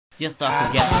just so I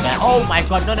could get that. Oh my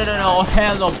god, no,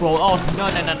 hell no, bro. Oh,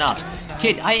 no.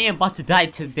 Kid, I am about to die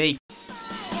today.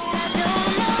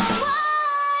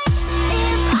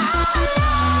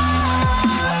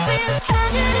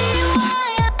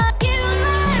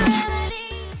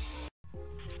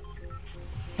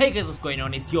 Hey guys, what's going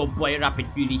on? It's your boy Rapid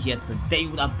Fury here today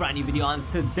with a brand new video, and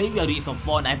today we are doing some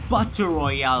Fortnite Battle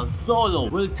Royale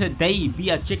solo. Will today be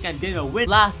a chicken dinner win?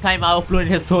 Last time I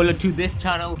uploaded a solo to this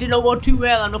channel, didn't go too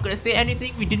well. I'm not gonna say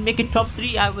anything. We didn't make it top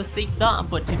 3, I will say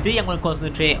that. But today I'm gonna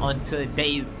concentrate on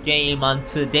today's game. On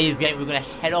today's game, we're gonna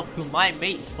head off to my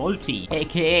mate Salty,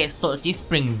 aka Salty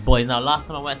Springs, boys. Now last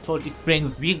time I went Salty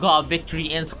Springs, we got a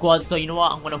victory in squad. So you know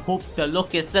what? I'm gonna hope the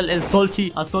luck is still in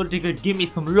Salty, and Salty could give me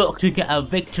some luck to get a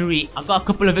victory. I got a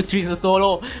couple of victories in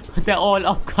solo, but they're all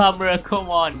off camera. Come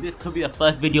on, this could be the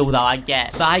first video that I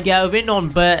get. So I get a win on,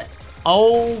 but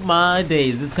oh my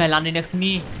days, this guy landing next to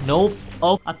me. Nope.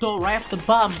 Oh, I thought right off the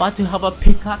bat I'm about to have a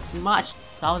pickaxe match.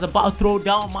 I was about to throw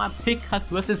down my pickaxe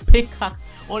versus pickaxe.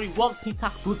 Only one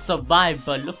pickaxe would survive,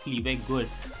 but luckily we're good.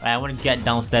 Right, I want to get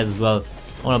downstairs as well.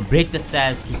 I want to break the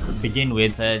stairs to begin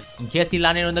with, because in case he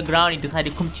landed on the ground, he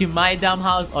decided to come to my damn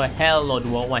house. Or hell, Lord,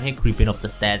 do I want him creeping up the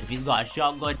stairs? If he's got a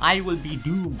shotgun, I will be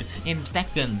doomed in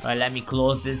seconds. Alright, let me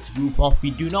close this roof off.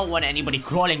 We do not want anybody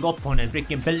crawling up on us.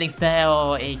 Freaking buildings there.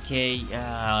 Oh, AK.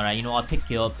 Alright, you know, I'll pick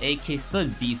you up. AK is still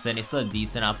decent. It's still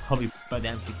decent. I'll probably prefer the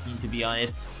M16 to be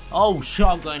honest. Oh,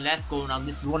 shotgun, let's go. Now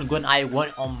this is one gun I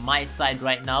want on my side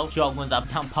right now. Shotguns are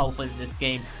damn powerful in this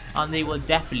game, and they will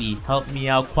definitely help me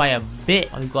out quite a bit.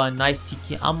 We got a nice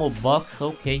cheeky ammo box.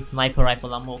 Okay, sniper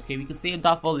rifle ammo. Okay, we can save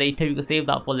that for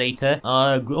later.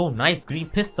 Oh, nice green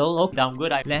pistol. Okay, damn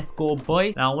good. Let's go,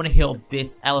 boys. Now I want to hit up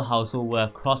this L house over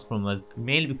across from us,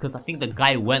 mainly because I think the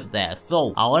guy went there.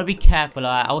 So I want to be careful.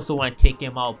 I also want to take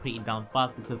him out pretty damn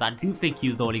fast, because I do think he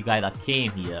was the only guy that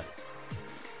came here.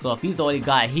 So if he's the only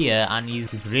guy here and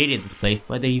he's raided this place,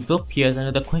 whether he's up here is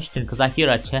another question, because I hear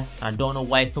a chest. I don't know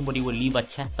why somebody would leave a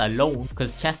chest alone,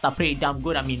 because chests are pretty damn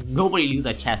good. I mean, nobody leaves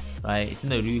a chest, right? It's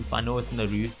in the roof. I know it's in the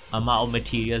roof. I'm out of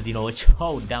materials, you know, which,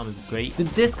 oh damn, it's great. Did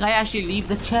this guy actually leave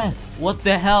the chest? What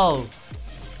the hell?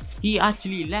 He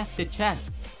actually left the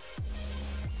chest.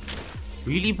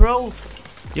 Really, bro?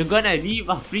 You're gonna leave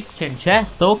a freaking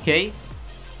chest? Okay.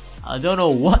 I don't know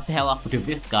what the hell happened to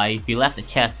this guy if he left the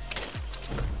chest.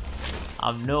 I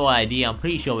have no idea. I'm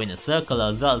pretty sure we're in a circle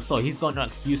as well, so he's got no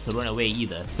excuse to run away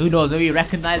either. Who knows, maybe he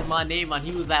recognized my name and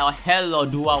he was like, oh hell,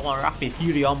 do I want Rapid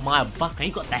Fury on my back? And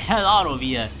he got the hell out of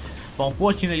here. But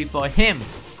unfortunately for him,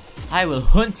 I will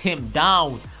hunt him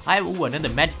down. Ooh, another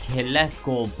medkit. Let's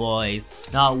go, boys.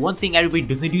 Now, one thing everybody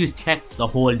doesn't do is check the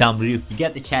whole damn roof. You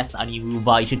get the chest and you move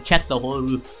out. You should check the whole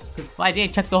roof, because if I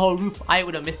didn't check the whole roof, I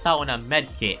would have missed out on a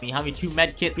medkit. I mean, having 2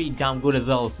 medkits, pretty damn good as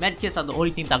well. Medkits are the only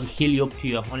thing that will heal you up to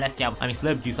you, unless you have,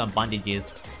 slurp juice and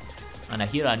bandages. And I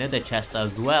hear another chest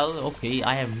as well. Okay,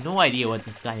 I have no idea what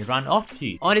this guy ran off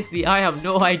to. Honestly, I have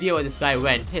no idea where this guy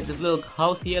went. Hit this little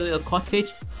house here, little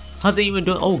cottage. Hasn't even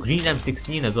done. Oh, green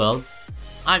M16 as well.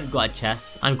 I've got a chest.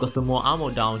 I've got some more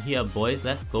ammo down here, boys.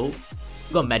 Let's go.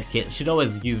 Got medkits. Should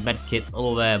always use medkits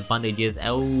over bandages.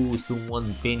 Oh,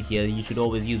 someone's been here. You should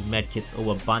always use medkits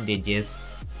over bandages.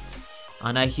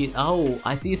 And I hear. Oh,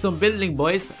 I see some building,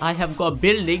 boys. I have got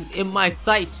buildings in my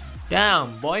sight.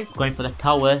 Damn, boys. Going for the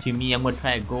tower. To me, I'm gonna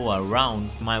try to go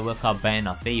around. Might work out better in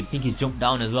a favor. I think he's jumped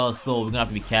down as well, so we're gonna have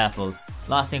to be careful.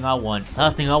 Last thing I want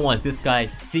is this guy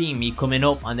seeing me coming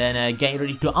up and then getting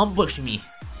ready to ambush me.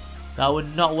 That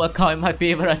would not work out in my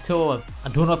favor at all. I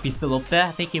don't know if he's still up there.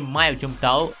 I think he might have jumped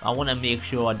out. I want to make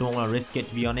sure. I don't want to risk it,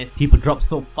 to be honest. People drop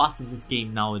so fast in this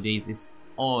game nowadays. It's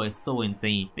so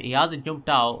insane. But he hasn't jumped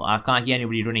out. I can't hear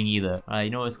anybody running either. Alright,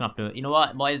 you know what's gonna have to. You know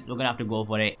what, boys? We're gonna have to go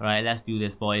for it. Alright, let's do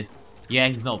this, boys. Yeah,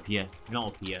 he's not up here. Not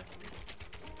up here.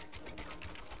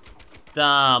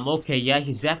 Damn. Okay, yeah,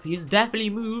 he's definitely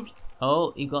moved.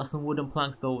 Oh, he got some wooden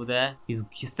planks over there. He's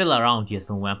still around here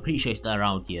somewhere. I'm pretty sure he's still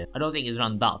around here. I don't think he's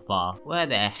run that far. Where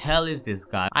the hell is this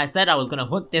guy? I said I was gonna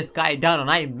hunt this guy down and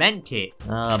I meant it.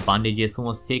 Bandages.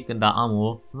 Someone's taken that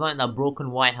ammo. I'm not in that broken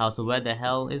White House, so where the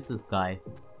hell is this guy?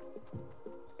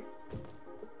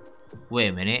 Wait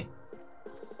a minute.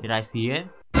 Did I see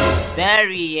him? There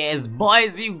he is,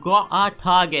 boys. We've got our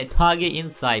target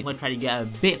inside. I'm gonna try to get a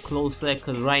bit closer,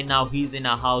 because right now he's in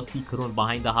a house. He could run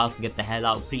behind the house to get the hell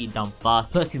out pretty damn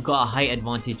fast. Plus he's got a height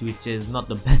advantage, which is not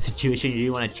the best situation. You really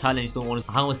want to challenge someone.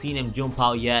 I haven't seen him jump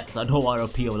out yet, so I don't want to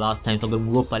appeal last time, so I'm gonna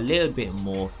move up a little bit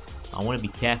more. I want to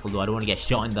be careful though. I don't want to get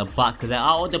shot in the back, because there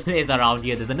are other players around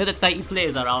here. There's another 30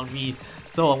 players around me,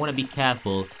 so I want to be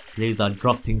careful. Players are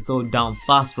dropping so damn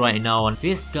fast right now, and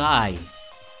this guy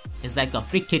It's like a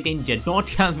freaking ninja. Don't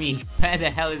tell me where the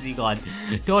hell is he gone.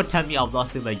 Don't tell me I've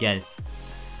lost him again.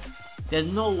 There's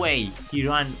no way he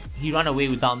ran away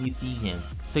without me seeing him.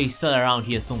 So he's still around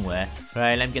here somewhere.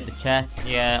 Right, let me get the chest.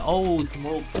 Yeah. Oh,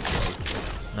 smoke.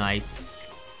 Nice.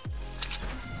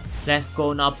 Let's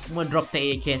go now. I'm gonna drop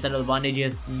the AK instead of the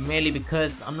bandages, mainly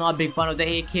because I'm not a big fan of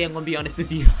the AK. I'm gonna be honest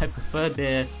with you. I prefer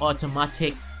the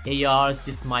automatic AR. It's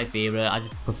just my favorite. I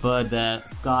just prefer the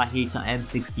Scar Hater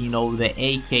M16 over the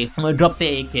AK. I'm gonna drop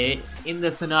the AK in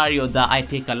the scenario that I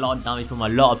take a lot of damage from a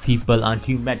lot of people and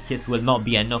 2 medkits will not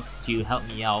be enough to help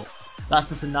me out. That's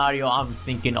the scenario I'm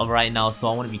thinking of right now, so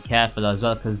I want to be careful as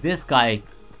well, because this guy,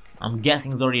 I'm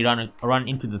guessing, has already run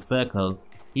into the circle.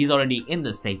 He's already in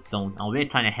the safe zone and we're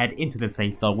trying to head into the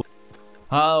safe zone.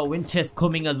 Oh, winter's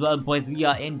coming as well, boys. We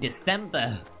are in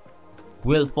December.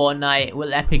 Will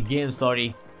Epic Games,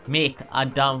 sorry, make a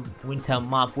damn winter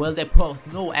map? Will they put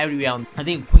snow everywhere? I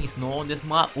think putting snow on this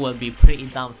map will be pretty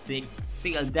damn sick. I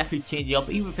think I'll definitely change it up,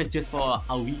 even if it's just for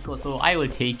a week or so. I will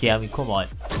take it. I mean, come on.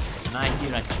 And I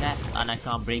hear a chest and I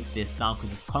can't break this down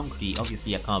because it's concrete.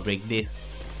 Obviously I can't break this.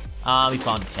 We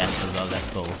found the chest as well.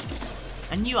 Let's go.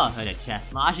 I knew I heard a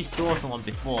chest. I actually saw someone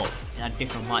before in a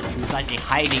different match who was actually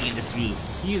hiding in this room.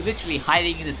 He was literally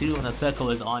hiding in this room when the circle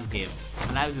was on him.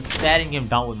 And I was just staring him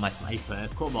down with my sniper.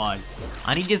 Come on.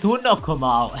 And he just would not come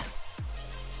out.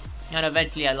 And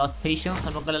eventually I lost patience,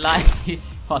 I'm not gonna lie.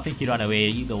 I think he ran away,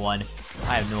 either one.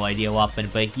 I have no idea what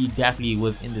happened, but he definitely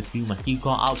was in this room and he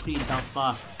got out pretty damn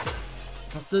fast.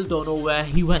 I still don't know where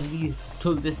he went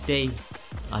till this day.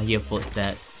 I hear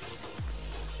footsteps.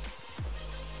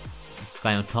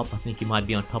 Guy on top, I think he might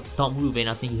be on top. Stop moving,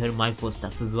 I think he heard my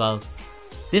footsteps as well.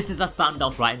 This is a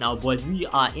standoff right now, boys. We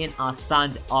are in a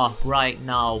standoff right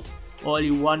now.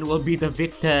 Only one will be the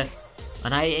victor,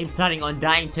 and I ain't planning on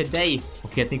dying today.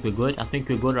 Okay, I think we're good.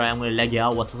 Right, I'm gonna leg it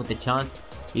out. What's the chance?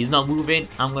 He's not moving.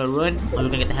 I'm gonna run and we're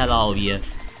gonna get the hell out of here.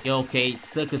 Yeah, okay,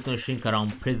 circle's gonna shrink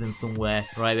around prison somewhere.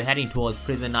 Right, we're heading towards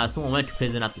prison now. Someone went to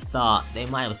prison at the start. They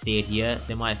might have stayed here.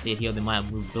 They might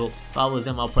have moved up. If I was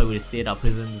them, I probably would have stayed at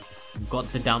prisons.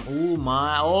 Got the damn.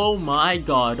 Oh my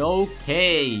god.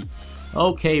 Okay.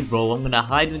 Okay, bro. I'm gonna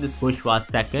hide in this bush for a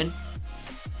second.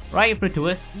 Right in front of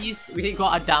us, we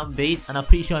got a damn base, and I'm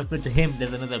pretty sure in front of him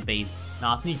there's another base.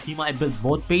 Now, I think he might build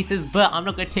both bases, but I'm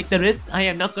not gonna take the risk. I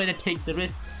am not gonna take the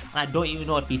risk. And I don't even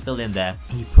know if he's still in there.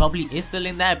 He probably is still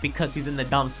in there because he's in the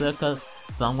damn circle.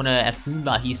 So I'm gonna assume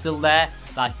that he's still there.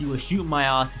 That he will shoot my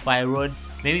ass if I run.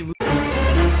 Maybe move. You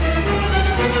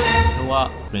know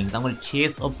what? I'm gonna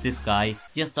chase up this guy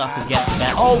just so I can get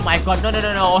back. Oh my god,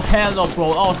 no. Hell no,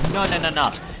 bro. Oh,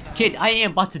 no. Kid, I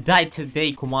am about to die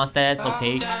today. Come on, stairs,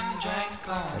 okay.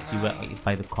 Let's see where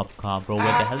by the cop car, bro. Where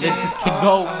the hell did this kid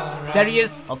go? There he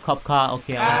is. Oh, cop car.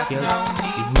 Okay, I'm gonna chill.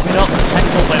 He's moving up. Let's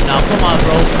go for him now. Come on,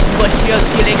 bro. You got shield.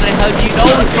 Shield ain't gonna help you. No,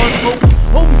 don't go.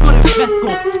 Oh, we got him. Let's go.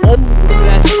 Oh,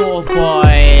 let's go,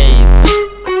 boys.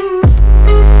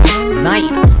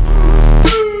 Nice.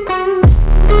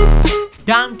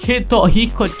 Damn kid thought he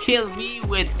could kill me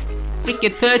with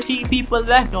freaking 13 people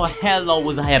left. Oh, hell no,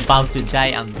 was I about to die.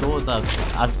 And those are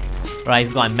us. Right,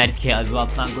 he's got a medkit as well,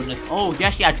 thank goodness. Oh, he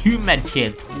actually had 2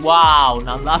 medkits. Wow,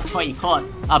 now that's why he caught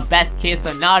a best case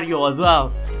scenario as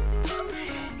well.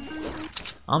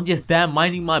 I'm just there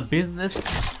minding my business,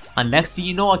 and next thing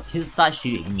you know, a kid starts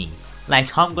shooting me.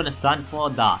 Like, I'm gonna stand for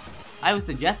that. I would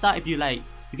suggest that if you like,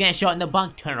 you get shot in the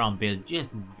back, turn around, build.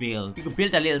 Just build. If you can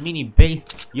build a little mini base,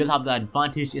 you'll have the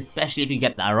advantage, especially if you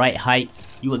get the right height.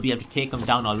 You will be able to take them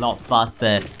down a lot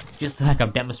faster. Just like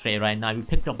I've demonstrated right now. We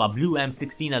picked up a blue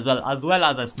M16 as well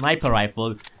as a sniper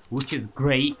rifle, which is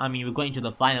great. I mean, we're going to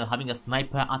the final. Having a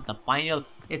sniper at the final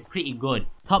is pretty good.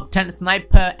 Top 10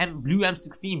 sniper, blue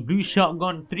M16, blue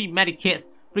shotgun, 3 medikits,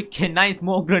 freaking 9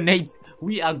 smoke grenades.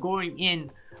 We are going in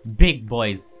big,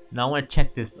 boys. Now I want to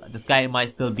check this. This guy might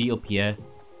still be up here.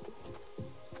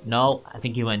 No, I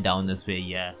think he went down this way.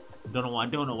 Yeah, I don't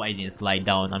know why he didn't slide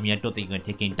down. I mean, I don't think you're gonna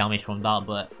take any damage from that,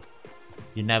 but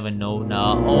you never know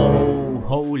now. Oh,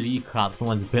 holy crap.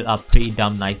 Someone's built a pretty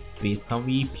damn nice base. Can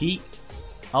we peek?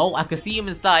 Oh, I can see him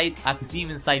inside. He's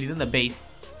in the base.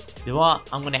 You know what?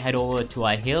 I'm gonna head over to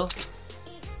a hill.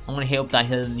 I'm gonna head up that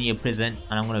hill near prison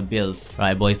and I'm gonna build.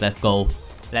 Right, boys, let's go.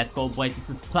 Let's go, boys. This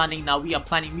is planning now. We are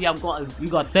planning. We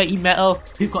got 30 metal.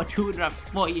 We've got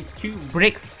 242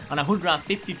 bricks and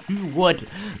 152 wood.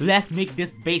 Let's make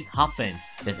this base happen.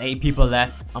 There's 8 people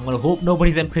left. I'm gonna hope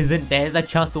nobody's in prison. There's a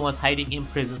chance someone's hiding in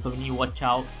prison, so we need to watch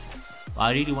out.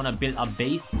 I really want to build a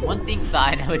base. One thing that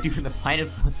I never do in the final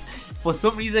for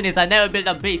some reason is I never build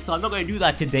a base, so I'm not gonna do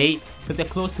that today because they're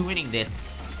close to winning this.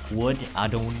 wood. I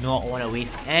do not want to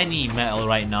waste any metal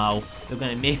right now. We're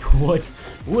gonna make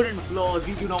wooden floors.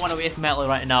 We do not want to waste metal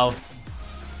right now.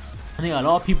 I think a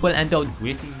lot of people end up just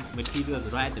wasting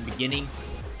materials right at the beginning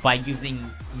by using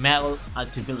metal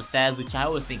to build stairs, which I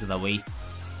always think is a waste.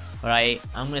 Alright,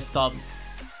 I'm gonna stop.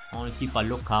 I want to keep a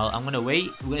lookout. I'm gonna wait.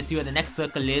 We're gonna see where the next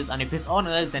circle is, and if it's on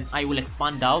Earth, then I will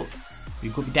expand out. We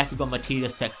definitely got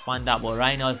materials to expand out, but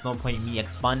right now there's no point in me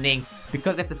expanding,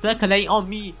 because if the circle ain't on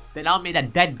me, then I'll make a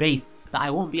dead base that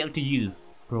I won't be able to use.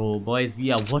 Bro, boys,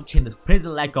 we are watching the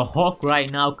prison like a hawk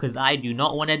right now, because I do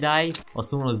not want to die, or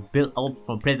someone was built up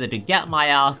from prison to get my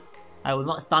ass. I will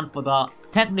not stand for that.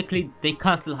 Technically, they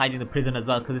can't still hide in the prison as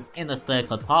well, because it's in the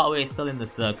circle. Part of it is still in the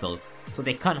circle, so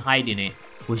they can't hide in it,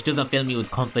 which doesn't fill me with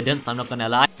confidence, I'm not gonna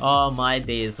lie. Oh my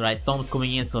days, right, storm's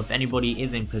coming in, so if anybody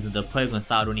is in prison, they're probably gonna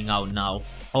start running out now,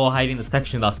 or hiding the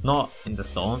section that's not in the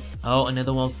storm. Oh,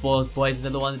 another one falls, boys,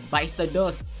 another one bites the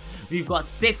dust. We've got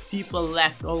 6 people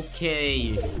left.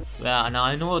 Okay, well, now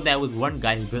I know there was one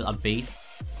guy who built a base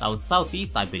that was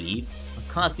southeast, I believe.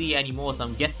 I can't see it anymore, so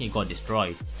I'm guessing it got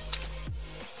destroyed.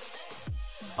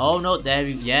 Oh no, there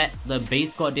we, yeah, the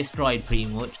base got destroyed pretty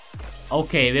much.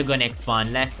 Okay, we're gonna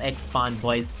expand. Let's expand,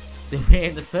 boys. We're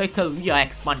in the circle. We are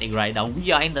expanding right now.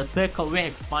 We are in the circle. We're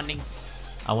expanding.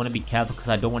 I want to be careful because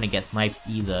I don't want to get sniped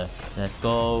either. Let's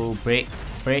go.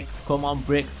 Bricks. Come on,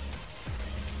 bricks.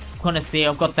 I'm gonna say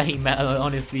I've got 30 metal,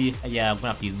 honestly. Yeah, I'm gonna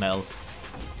have to use metal.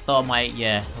 Thought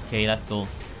yeah. Okay, let's go.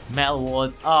 Metal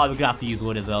wards. Oh, we're gonna have to use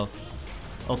wood as well.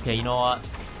 Okay, you know what?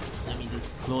 Let me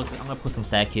just close it. I'm gonna put some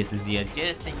staircases here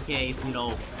just in case, you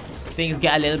know, things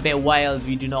get a little bit wild.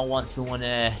 We do not want someone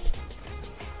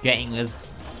getting us.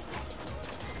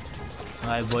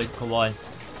 Alright, boys, come on.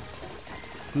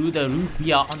 Screw the roof.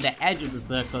 We are on the edge of the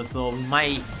circle, so we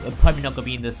might probably not gonna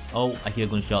be in this. Oh, I hear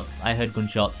gunshots. I heard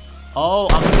gunshots. Oh,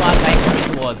 I'm gonna have a guy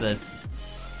coming towards us.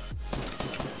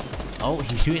 Oh,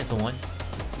 he's shooting someone.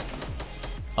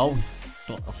 Oh,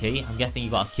 okay. I'm guessing he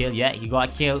got a kill. Yeah, he got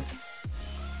a kill.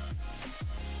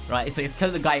 Right, so he's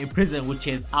killed the guy in prison, which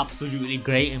is absolutely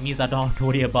great. It means I don't have to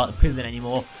worry about the prison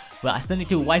anymore. But I still need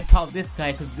to wipe out this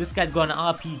guy, because this guy's got an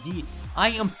RPG.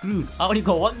 I am screwed. I only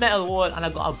got one metal wall, and I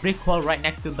got a brick wall right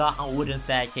next to that and a wooden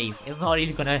staircase. It's not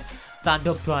really gonna stand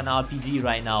up to an RPG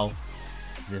right now.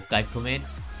 Is this guy coming?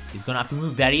 He's gonna have to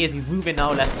move. There he is. He's moving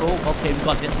now. Let's go. Okay, we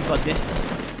got this. We got this.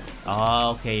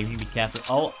 Oh, okay, we be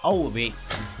careful. Oh, wait.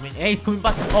 He's coming. Hey, he's coming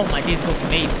back. Oh my days, got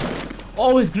grenade.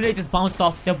 Oh, his grenade just bounced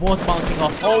off. They're both bouncing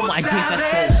off. Oh my days, let's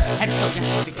go. Headshot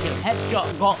just got the kill.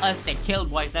 Headshot got us the kill,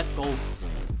 boys. Let's go.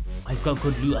 He's got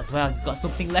good loot as well. He's got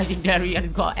something legendary and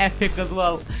he's got epic as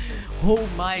well. Oh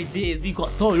my days, we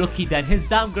got so lucky then. His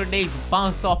damn grenades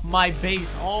bounced off my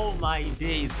base. Oh my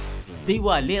days. They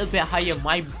were a little bit higher.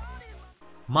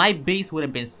 My base would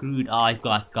have been screwed. Oh, he's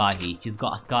got a Scar H. He's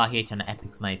got a Scar H and an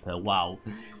epic sniper. Wow.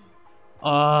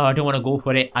 Oh, I don't want to go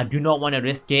for it. I do not want to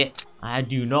risk it. I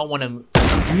do not want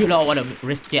to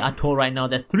risk it at all right now.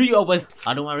 There's 3 of us.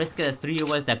 I don't want to risk it. There's 3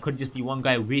 of us. There could just be one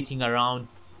guy waiting around,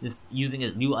 just using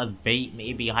his loot as bait,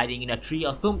 maybe hiding in a tree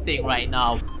or something right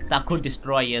now that could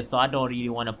destroy us. So I don't really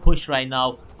want to push right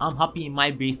now. I'm happy in my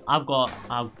base. I'm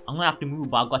gonna have to move,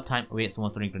 but I've got time. Wait,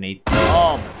 someone's throwing grenades.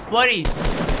 Oh, buddy,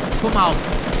 come out.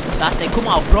 That's it. Come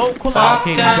out, bro. Come out.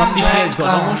 Okay, we dropped the shields. Got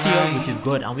no more shield, which is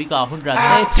good, and we got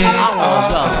 113 ammo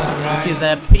as well, which is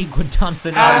a pretty good damn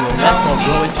scenario. Let's go,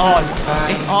 bro. It's on.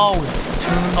 It's on.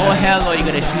 Oh hell no, you're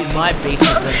gonna shoot my base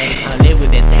with grenades and live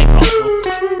with it.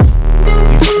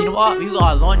 You know what? We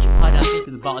got a launch pad. I think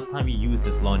it's about time we use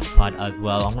this launch pad as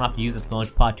well. I'm gonna have to use this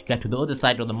launch pad to get to the other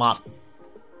side of the map,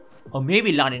 or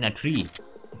maybe land in a tree.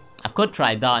 I could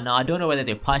try that. Now I don't know whether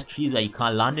they patch trees where you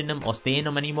can't land in them or stay in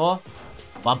them anymore,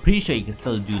 but I'm pretty sure you can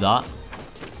still do that.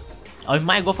 Or we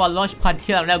might go for a launch pad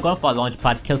kill. I've never gone for a launch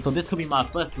pad kill, so this could be my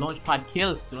first launch pad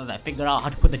kill. As soon as I figure out how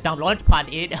to put the damn launch pad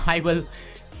in,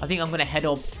 I think I'm gonna head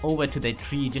up over to the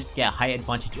tree just to get a high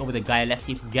advantage over the guy. Let's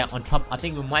see if we get on top. I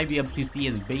think we might be able to see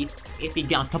his base if we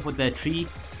get on top of the tree,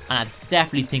 and I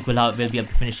definitely think we'll be able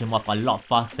to finish him off a lot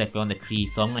faster if we're on the tree.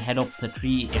 So I'm gonna head up the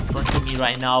tree in front of me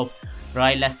right now.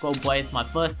 Right, let's go, boys. My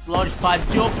first launch pad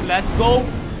jump. Let's go.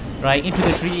 Right into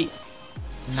the tree.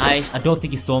 Nice. I don't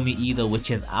think he saw me either,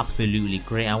 which is absolutely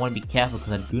great. I want to be careful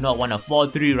because I do not want to fall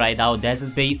through right now. There's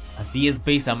his base. I see his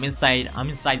base. I'm inside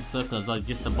the circle as well,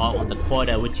 just about on the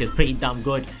corner, which is pretty damn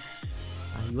good.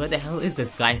 Where the hell is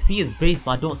this guy? I see his base,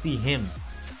 but I don't see him,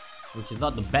 which is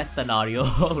not the best scenario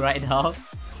right now.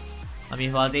 I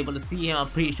mean, if I was able to see him, I'm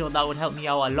pretty sure that would help me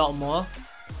out a lot more.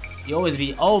 You always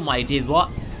read. Oh my days, what?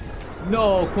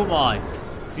 No, come on.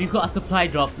 We've got a supply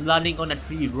drop landing on a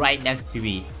tree right next to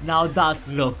me. Now that's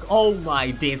luck. Oh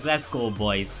my days, let's go,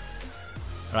 boys.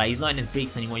 Right, he's not in his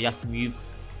base anymore, he has to move.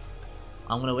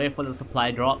 I'm gonna wait for the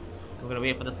supply drop. I'm gonna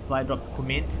wait for the supply drop to come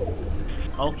in.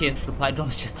 Okay, the supply drop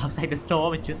is just outside the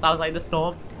storm. It's just outside the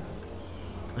storm.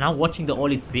 And I'm watching the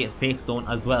only safe zone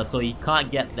as well, so he can't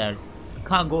get there. He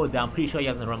can't go there. I'm pretty sure he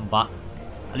hasn't run back.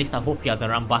 At least I hope he hasn't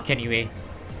run back anyway.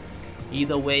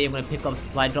 Either way, I'm gonna pick up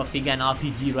supply drop. If he get an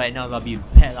RPG right now,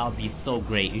 that'll be so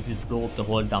great. You just blow up the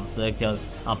whole damn circle.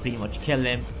 I'll pretty much kill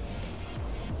him.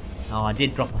 Oh, I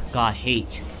did drop a Scar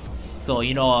H. So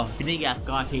you know, if you didn't get a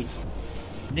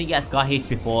Scar H,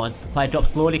 before, and supply drop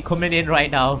slowly coming in right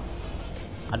now.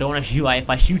 I don't want to shoot at it. If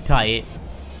I shoot at it,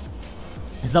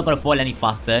 it's not gonna fall any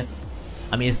faster.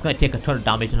 I mean, it's gonna take a ton of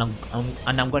damage, and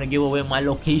I'm gonna give away my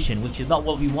location, which is not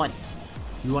what we want.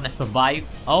 We want to survive.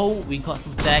 Oh, we got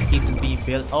some staircases being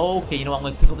built. Oh, okay, you know what? I'm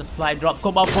gonna pick up the supply drop.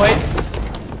 Come on, boys.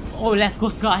 Oh, let's go,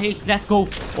 Scar H. Let's go.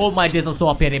 Oh my days, I'm so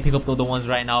happy I didn't pick up the other ones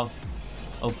right now.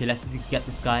 Okay, let's see if we can get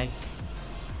this guy.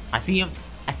 I see him.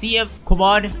 Come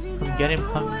on. Come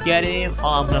get him.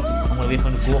 Oh, I'm gonna wait for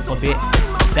him to go up a bit.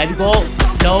 There we go.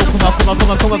 No, come on.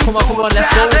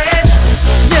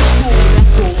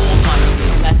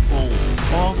 Let's go.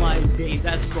 Oh my days,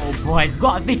 let's go, boys.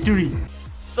 Got a victory.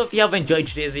 So if you have enjoyed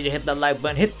today's video, hit that like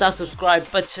button, hit that subscribe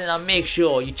button, and make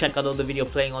sure you check out all the video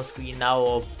playing on screen now,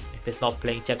 or if it's not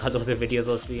playing, check out all the videos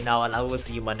on screen now, and I will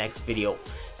see you in my next video.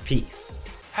 Peace.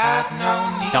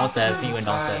 Downstairs, he went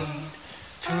downstairs.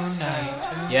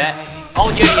 Yeah. Oh,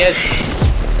 here he is.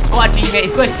 Squad teammate.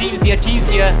 He's got teams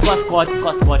here. Got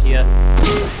squad here.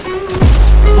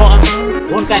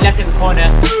 One guy left in the corner.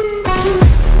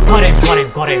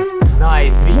 Got him.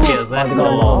 Nice, 3 kills. Let's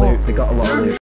go. They got a lot of loot.